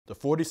The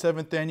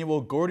 47th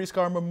annual Gordy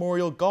Skaar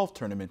Memorial Golf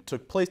Tournament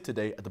took place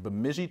today at the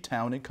Bemidji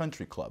Town and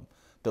Country Club.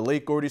 The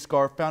late Gordy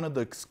Skaar founded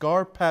the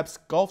Skaar Paps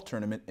Golf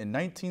Tournament in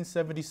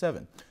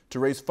 1977 to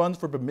raise funds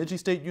for Bemidji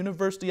State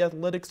University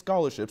athletic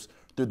scholarships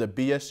through the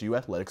BSU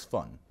Athletics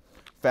Fund.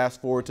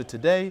 Fast forward to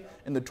today,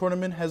 and the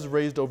tournament has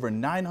raised over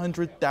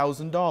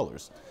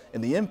 $900,000.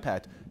 And the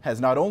impact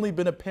has not only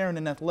been apparent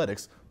in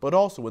athletics, but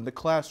also in the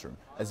classroom,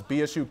 as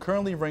BSU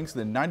currently ranks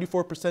in the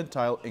 94th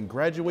percentile in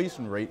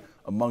graduation rate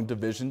among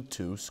Division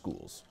II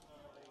schools.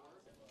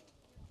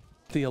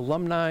 The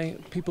alumni,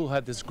 people who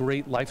had this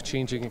great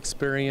life-changing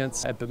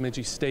experience at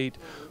Bemidji State,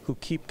 who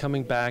keep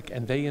coming back,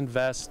 and they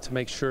invest to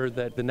make sure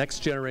that the next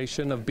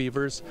generation of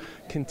Beavers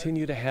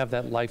continue to have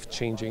that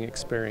life-changing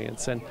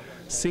experience. And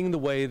seeing the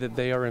way that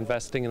they are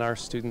investing in our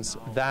students,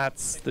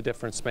 that's the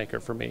difference maker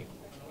for me.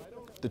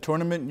 The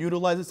tournament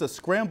utilizes a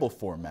scramble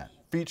format,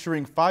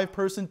 featuring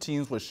 5-person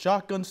teams with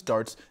shotgun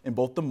starts in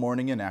both the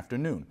morning and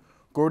afternoon.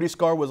 Gordy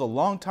Skaar was a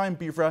longtime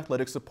Beaver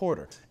athletic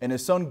supporter, and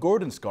his son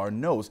Gordon Skaar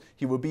knows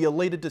he would be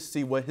elated to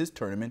see what his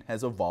tournament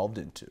has evolved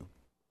into.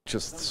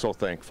 Just so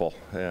thankful,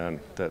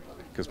 and that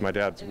because my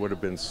dad would have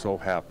been so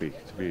happy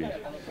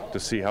to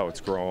see how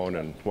it's grown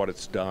and what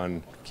it's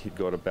done. He'd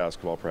go to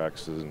basketball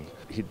practices, and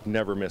he'd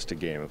never missed a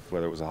game,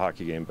 whether it was a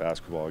hockey game,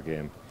 basketball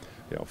game.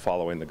 You know,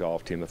 following the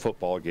golf team, the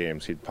football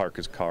games, he'd park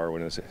his car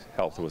when his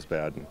health was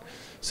bad and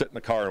sit in the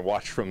car and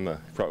watch from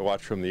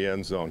the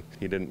end zone.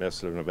 He didn't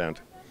miss an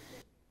event.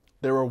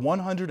 There were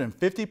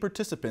 150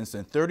 participants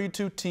and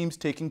 32 teams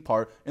taking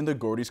part in the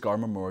Gordy Skaar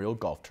Memorial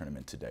Golf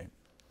Tournament today.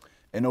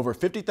 And over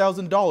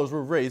 $50,000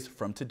 were raised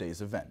from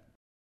today's event.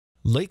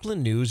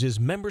 Lakeland News is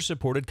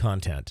member-supported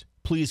content.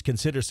 Please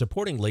consider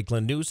supporting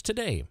Lakeland News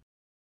today.